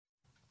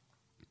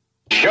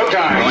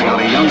Showtime! Going on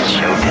a young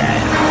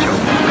showtime. Joe,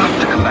 got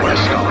to come back a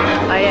star.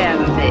 I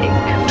am big.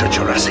 To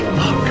Jurassic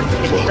Park.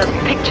 It's the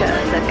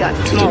pictures that got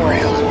small.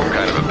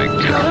 Kind of a big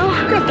deal.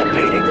 Get the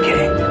painting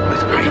king.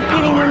 With great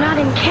Repeating, we're not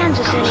in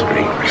Kansas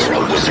anymore.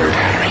 hero wizard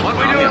Harry. What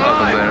we doing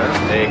live?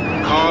 They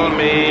call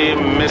me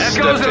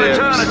Mr. Echoes of Tibbs.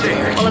 eternity.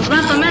 Well, it's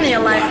not the many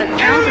of life that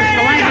counts, it's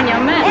the life in your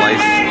men.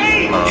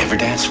 Life Ever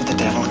dance with the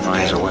devil in the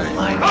finds bed? a way.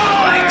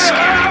 Like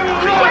scary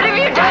movie. What have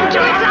you done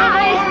to its eyes?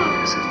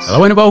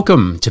 Hello and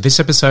welcome to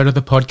this episode of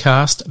the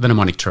podcast, The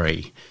Mnemonic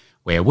Tree,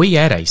 where we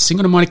add a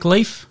single mnemonic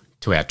leaf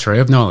to our tree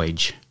of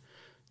knowledge.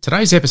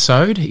 Today's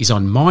episode is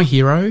on my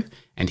hero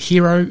and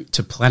hero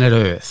to planet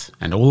Earth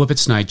and all of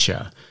its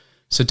nature.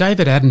 Sir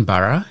David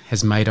Attenborough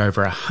has made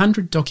over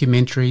 100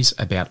 documentaries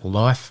about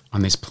life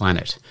on this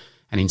planet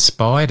and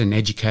inspired and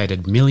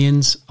educated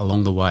millions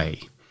along the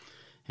way.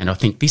 And I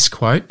think this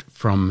quote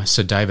from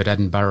Sir David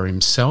Attenborough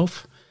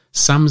himself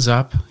sums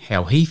up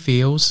how he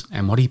feels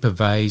and what he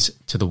purveys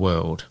to the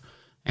world.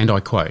 And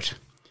I quote,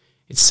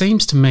 "It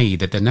seems to me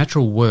that the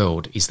natural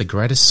world is the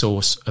greatest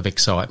source of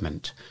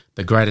excitement,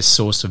 the greatest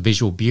source of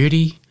visual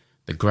beauty,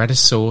 the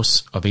greatest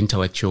source of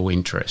intellectual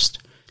interest.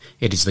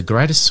 It is the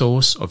greatest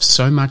source of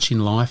so much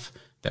in life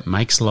that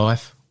makes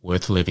life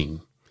worth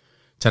living."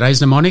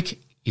 Today's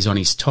mnemonic is on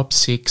his top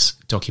 6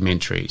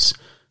 documentaries.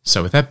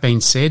 So with that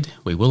being said,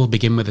 we will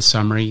begin with a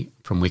summary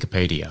from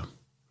Wikipedia.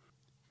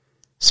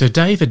 Sir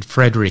David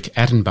Frederick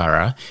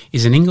Attenborough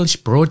is an English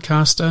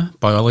broadcaster,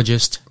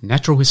 biologist,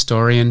 natural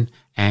historian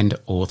and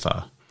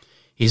author.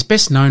 He is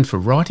best known for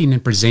writing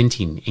and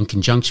presenting, in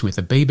conjunction with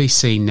the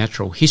BBC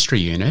Natural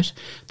History Unit,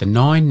 the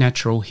 9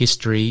 natural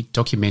history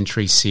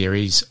documentary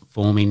series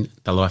forming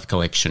the Life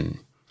Collection,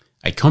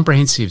 a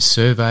comprehensive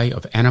survey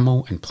of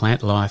animal and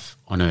plant life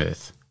on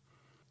Earth.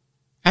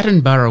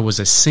 Attenborough was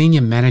a senior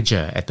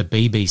manager at the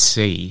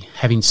BBC,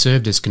 having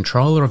served as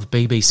controller of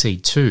BBC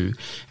Two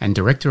and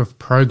director of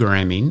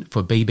programming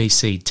for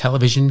BBC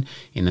Television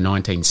in the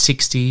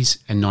 1960s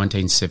and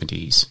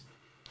 1970s.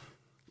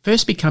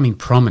 First becoming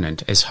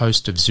prominent as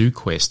host of Zoo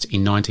Quest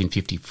in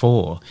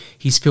 1954,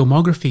 his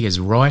filmography as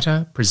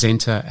writer,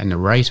 presenter and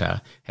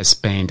narrator has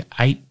spanned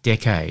 8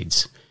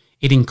 decades.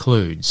 It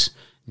includes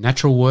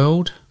Natural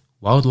World,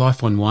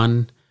 Wildlife on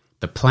One,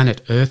 the Planet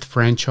Earth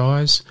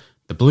franchise,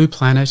 The Blue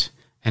Planet,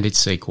 and its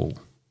sequel.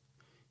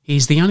 He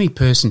is the only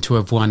person to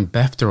have won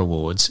BAFTA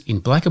awards in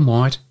black and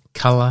white,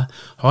 colour,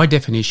 high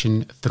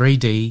definition,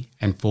 3D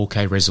and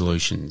 4K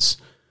resolutions.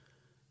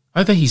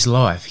 Over his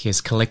life, he has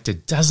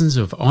collected dozens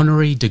of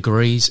honorary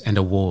degrees and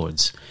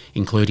awards,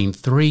 including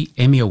 3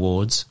 Emmy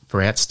Awards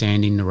for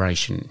outstanding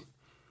narration.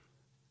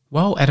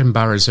 While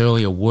Attenborough's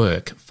earlier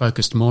work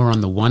focused more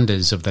on the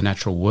wonders of the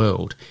natural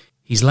world,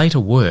 his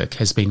later work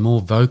has been more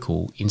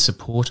vocal in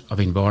support of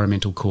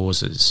environmental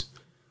causes.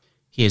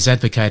 He has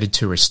advocated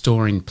to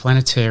restoring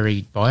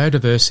planetary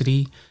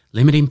biodiversity,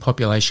 limiting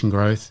population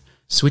growth,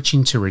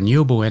 switching to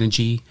renewable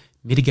energy,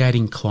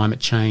 mitigating climate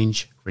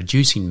change,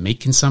 reducing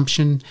meat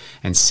consumption,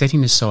 and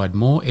setting aside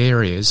more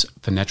areas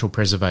for natural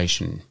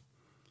preservation.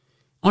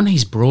 On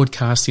his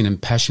broadcasting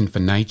and passion for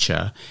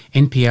nature,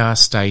 NPR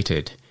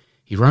stated,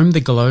 "He roamed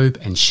the globe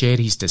and shared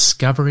his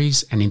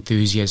discoveries and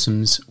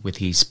enthusiasms with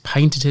his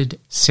patented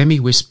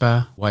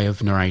semi-whisper way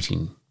of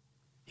narrating."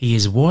 He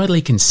is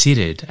widely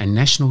considered a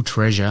national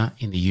treasure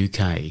in the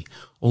UK,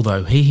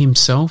 although he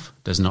himself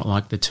does not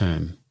like the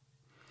term.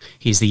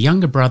 He is the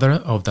younger brother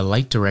of the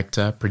late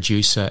director,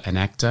 producer and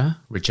actor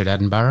Richard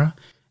Attenborough,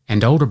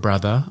 and older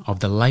brother of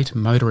the late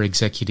motor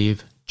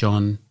executive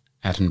John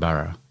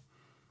Attenborough.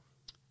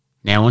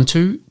 Now on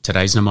to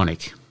today's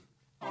mnemonic.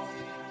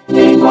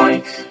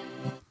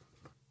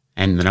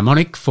 And the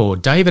mnemonic for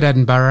David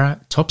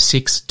Attenborough top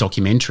 6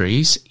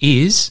 documentaries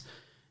is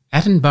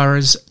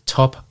Attenborough's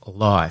Top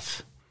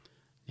Life.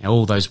 Now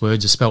all those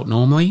words are spelt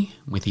normally.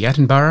 With the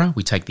Attenborough,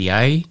 we take the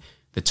A,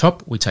 the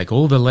top we take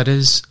all the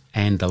letters,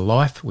 and the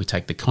life we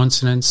take the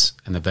consonants,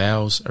 and the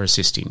vowels are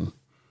assisting.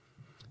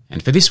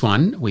 And for this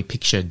one, we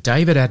picture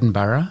David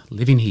Attenborough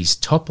living his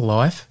top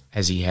life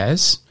as he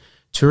has,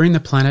 touring the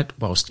planet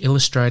whilst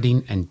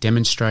illustrating and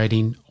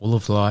demonstrating all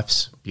of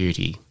life's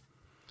beauty.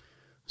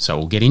 So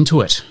we'll get into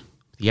it.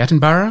 The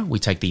Attenborough, we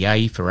take the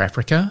A for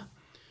Africa.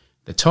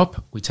 The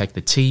top, we take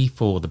the T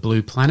for the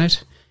Blue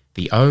Planet.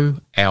 The O,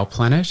 our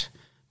planet.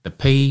 The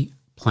P,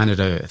 planet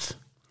Earth.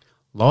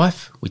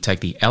 Life, we take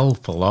the L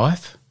for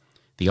life.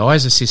 The I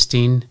is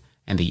assisting,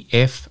 and the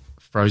F,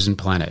 frozen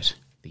planet.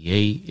 The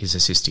E is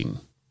assisting.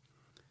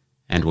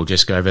 And we'll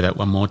just go over that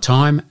one more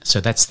time.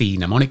 So that's the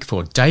mnemonic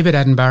for David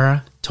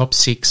Attenborough top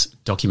 6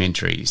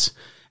 documentaries.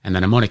 And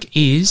the mnemonic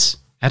is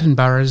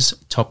Attenborough's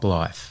Top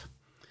Life.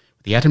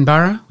 With the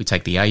Attenborough, we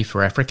take the A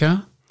for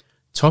Africa.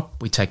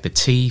 Top, we take the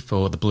T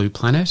for the Blue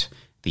Planet.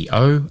 The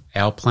O,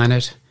 our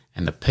planet.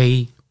 And the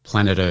P,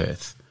 planet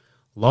Earth.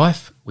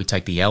 Life, we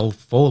take the L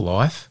for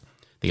life.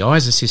 The I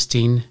is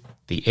assisting,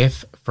 the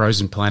F,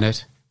 frozen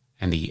planet,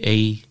 and the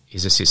E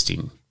is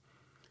assisting.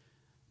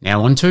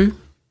 Now on to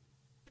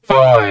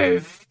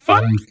 5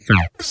 fun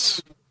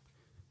facts.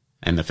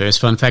 And the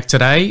first fun fact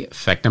today,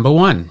 fact number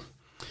 1.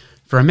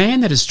 For a man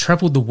that has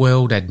travelled the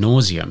world ad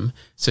nauseum,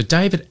 Sir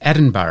David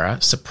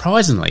Attenborough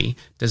surprisingly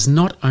does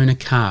not own a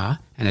car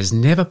and has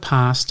never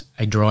passed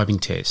a driving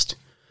test.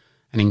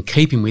 And in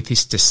keeping with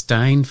his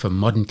disdain for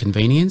modern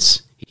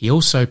convenience, he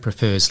also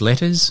prefers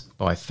letters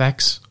by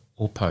fax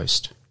or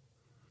post.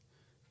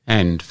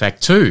 And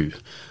fact 2.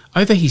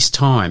 Over his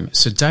time,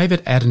 Sir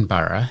David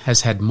Attenborough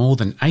has had more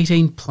than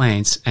 18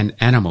 plants and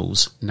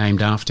animals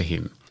named after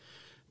him.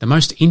 The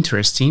most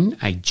interesting,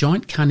 a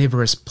giant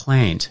carnivorous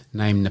plant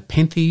named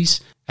Nepenthes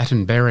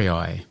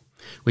Attenboroughi,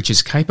 which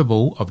is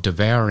capable of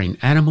devouring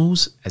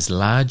animals as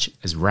large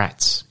as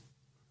rats.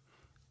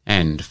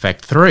 And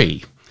fact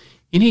 3.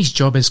 In his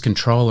job as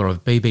controller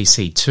of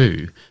BBC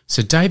Two,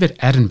 Sir David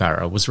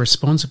Attenborough was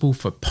responsible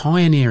for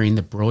pioneering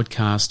the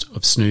broadcast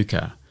of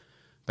snooker.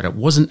 But it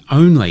wasn't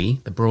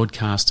only the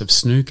broadcast of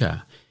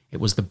snooker, it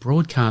was the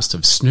broadcast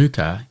of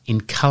snooker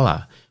in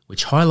colour,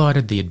 which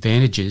highlighted the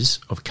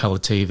advantages of colour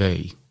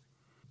TV.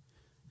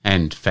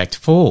 And fact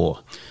 4.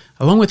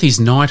 Along with his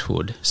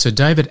knighthood, Sir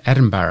David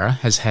Attenborough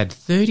has had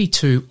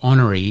 32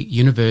 honorary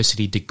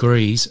university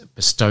degrees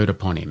bestowed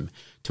upon him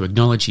to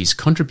acknowledge his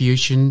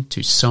contribution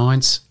to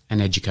science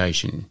and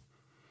education.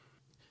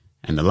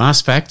 And the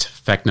last fact,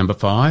 fact number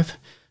 5,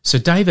 Sir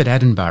David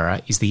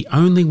Attenborough is the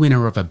only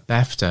winner of a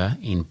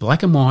BAFTA in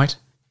black and white,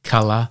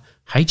 colour,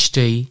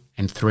 HD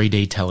and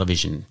 3D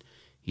television.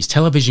 His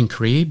television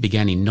career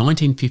began in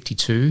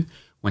 1952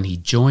 when he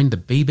joined the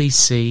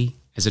BBC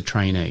as a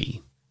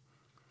trainee.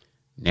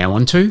 Now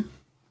on to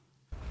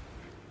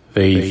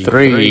the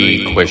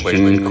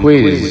 3-question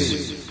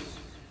quiz.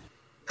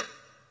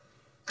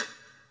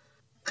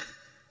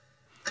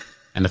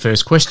 And the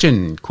first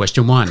question,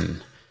 question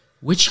 1.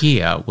 Which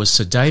year was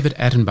Sir David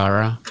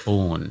Attenborough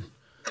born?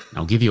 And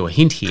I'll give you a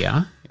hint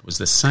here. It was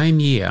the same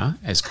year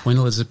as Queen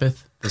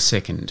Elizabeth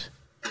II.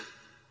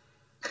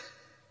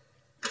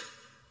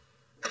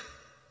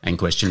 And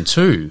question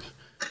 2.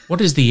 What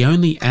is the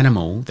only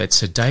animal that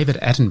Sir David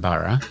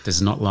Attenborough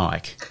does not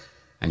like?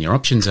 And your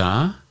options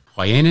are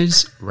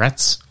hyenas,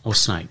 rats or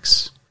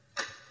snakes.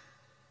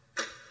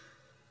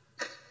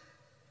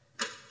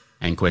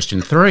 And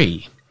question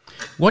 3.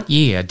 What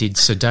year did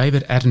Sir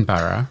David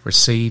Attenborough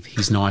receive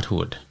his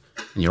knighthood?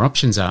 And your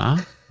options are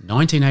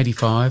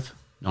 1985,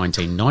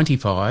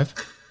 1995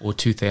 or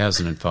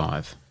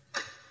 2005.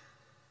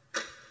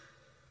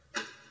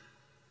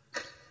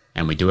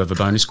 And we do have a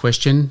bonus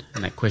question,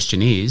 and that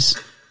question is,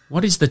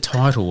 what is the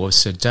title of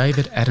Sir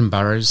David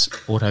Attenborough's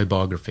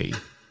autobiography?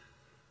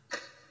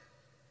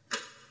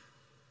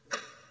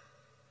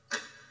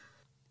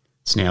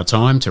 It's now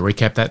time to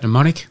recap that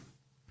mnemonic.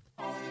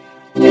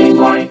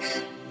 Mnemonic.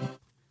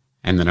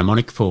 And the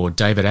mnemonic for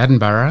David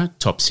Attenborough,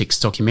 Top 6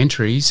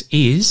 Documentaries,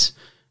 is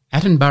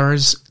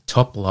Attenborough's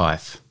Top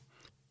Life.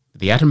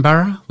 The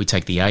Attenborough, we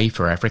take the A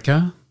for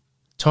Africa.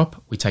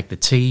 Top, we take the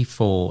T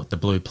for the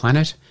Blue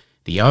Planet.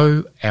 The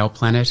O, Our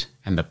Planet.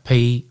 And the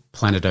P,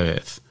 Planet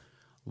Earth.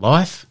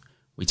 Life,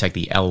 we take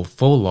the L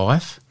for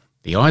Life.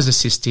 The I is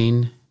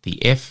assisting.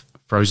 The F,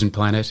 Frozen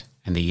Planet.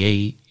 And the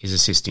E is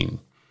assisting.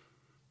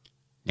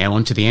 Now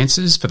on to the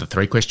answers for the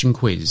 3-question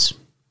quiz.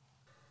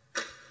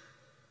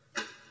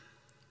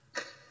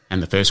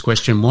 And the first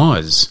question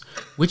was,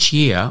 which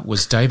year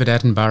was David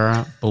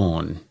Attenborough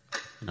born?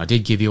 And I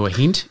did give you a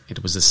hint.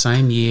 It was the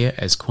same year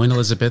as Queen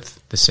Elizabeth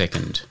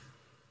II.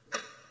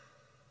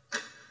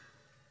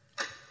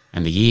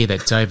 And the year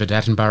that David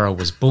Attenborough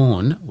was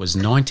born was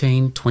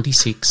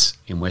 1926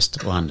 in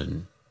West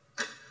London.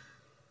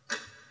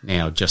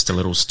 Now, just a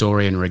little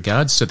story in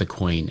regards to the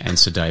Queen and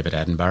Sir David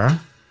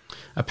Attenborough.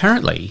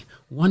 Apparently,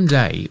 one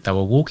day they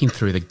were walking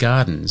through the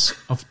gardens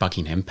of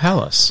Buckingham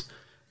Palace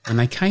when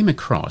they came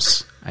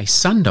across a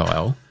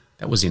sundial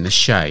that was in the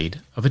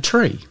shade of a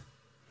tree.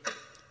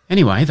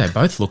 Anyway, they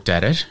both looked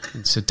at it,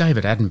 and Sir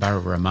David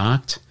Attenborough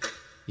remarked,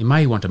 "You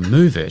may want to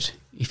move it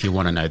if you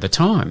want to know the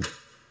time."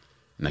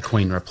 And the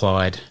Queen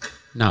replied,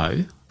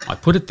 "No, I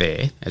put it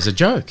there as a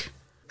joke."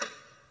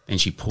 Then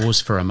she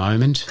paused for a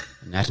moment,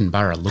 and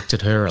Attenborough looked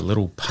at her a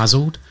little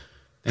puzzled.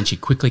 Then she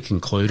quickly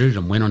concluded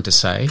and went on to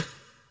say,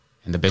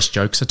 "And the best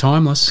jokes are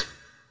timeless."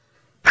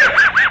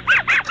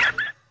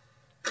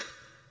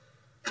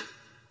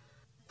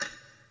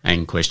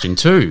 And question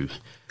 2.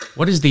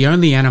 What is the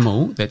only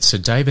animal that Sir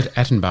David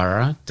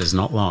Attenborough does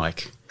not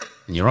like?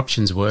 And your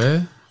options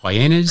were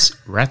hyenas,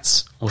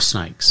 rats or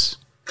snakes.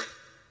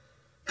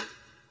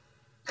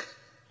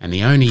 And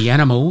the only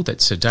animal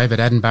that Sir David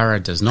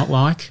Attenborough does not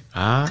like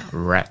are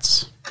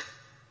rats.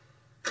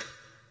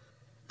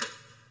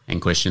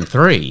 And question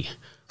 3.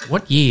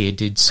 What year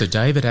did Sir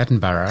David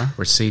Attenborough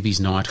receive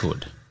his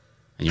knighthood?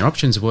 And your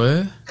options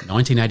were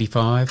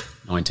 1985,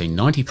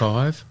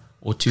 1995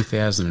 or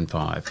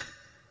 2005.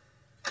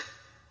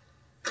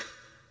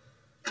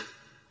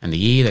 And the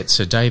year that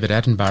Sir David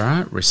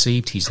Attenborough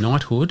received his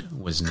knighthood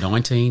was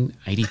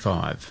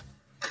 1985.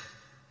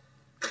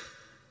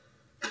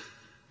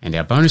 And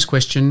our bonus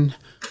question,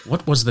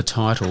 what was the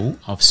title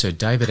of Sir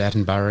David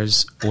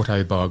Attenborough's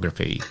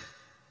autobiography?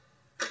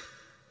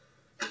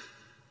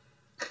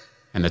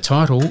 And and the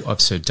title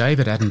of Sir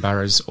David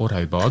Attenborough's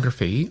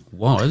autobiography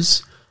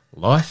was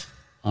Life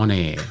on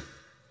Air.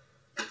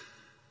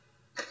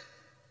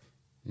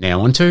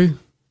 Now on to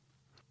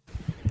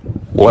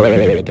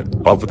Word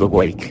of the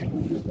Week.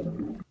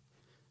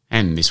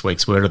 And this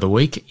week's word of the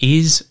week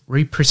is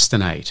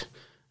repristinate,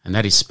 and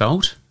that is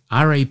spelt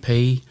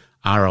REPRISTINATE.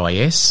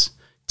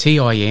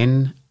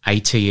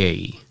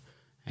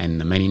 And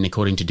the meaning,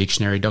 according to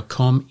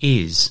dictionary.com,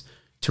 is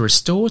to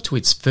restore to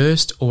its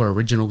first or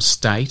original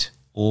state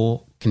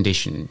or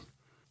condition.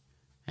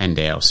 And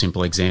our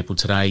simple example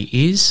today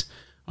is,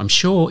 I'm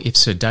sure if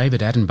Sir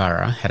David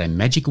Attenborough had a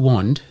magic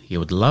wand, he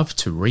would love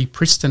to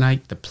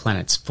repristinate the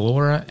planet's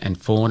flora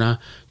and fauna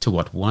to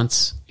what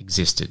once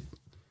existed.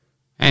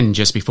 And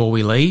just before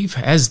we leave,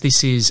 as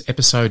this is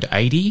episode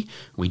 80,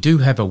 we do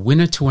have a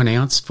winner to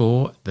announce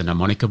for the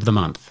Mnemonic of the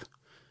Month.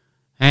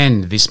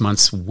 And this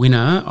month's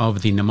winner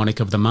of the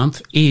Mnemonic of the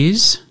Month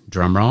is,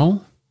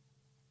 drumroll,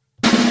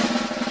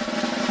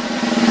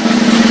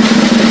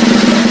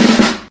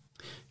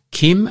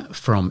 Kim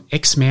from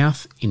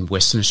Exmouth in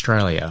Western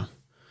Australia.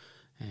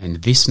 And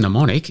this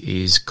mnemonic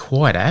is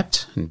quite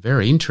apt and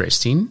very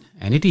interesting,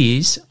 and it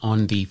is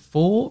on the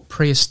 4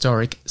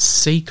 prehistoric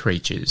sea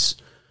creatures.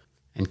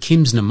 And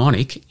Kim's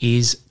mnemonic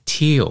is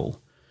teal.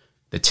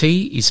 The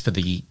T is for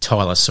the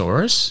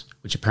Tylosaurus,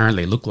 which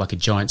apparently looked like a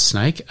giant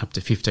snake up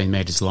to 15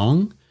 metres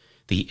long.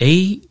 The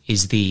E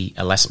is the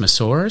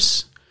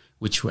Elasmosaurus,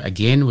 which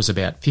again was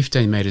about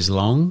 15 metres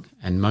long,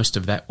 and most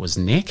of that was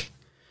neck.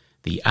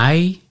 The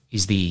A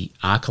is the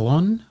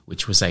Archelon,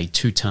 which was a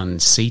 2-ton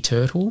sea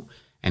turtle.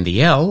 And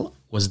the L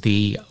was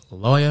the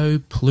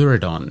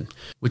Liopleurodon,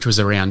 which was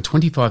around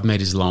 25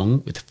 metres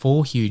long with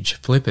 4 huge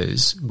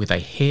flippers with a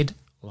head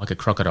like a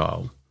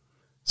crocodile.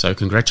 So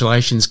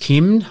congratulations,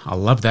 Kim. I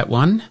love that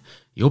one.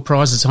 Your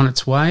prize is on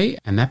its way,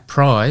 and that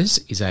prize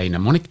is a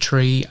Mnemonic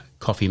Tree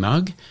coffee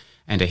mug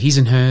and a his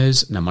and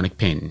hers mnemonic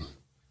pen.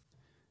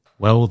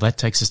 Well, that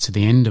takes us to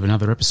the end of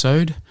another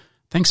episode.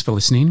 Thanks for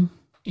listening.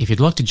 If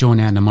you'd like to join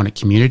our mnemonic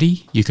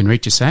community, you can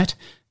reach us at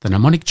the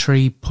Mnemonic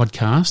Tree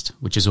Podcast,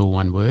 which is all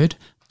one word,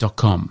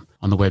 .com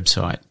on the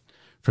website.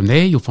 From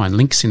there, you'll find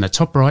links in the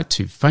top right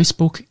to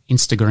Facebook,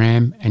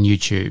 Instagram, and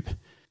YouTube.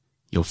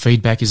 Your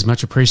feedback is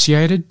much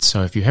appreciated,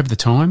 so if you have the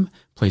time,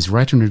 please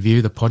rate and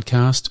review the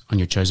podcast on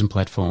your chosen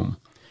platform.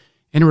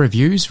 Any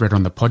reviews read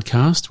on the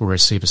podcast will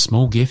receive a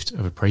small gift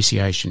of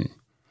appreciation.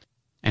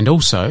 And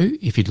also,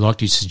 if you'd like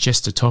to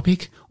suggest a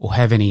topic or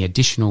have any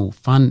additional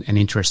fun and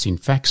interesting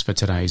facts for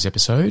today's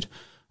episode,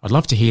 I'd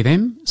love to hear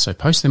them, so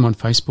post them on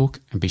Facebook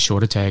and be sure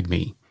to tag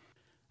me.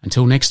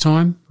 Until next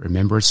time,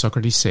 remember as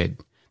Socrates said,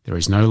 there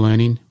is no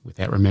learning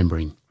without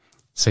remembering.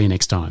 See you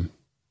next time.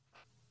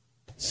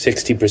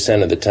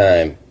 60% of the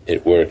time,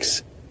 it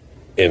works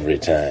every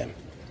time.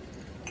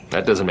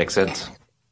 That doesn't make sense.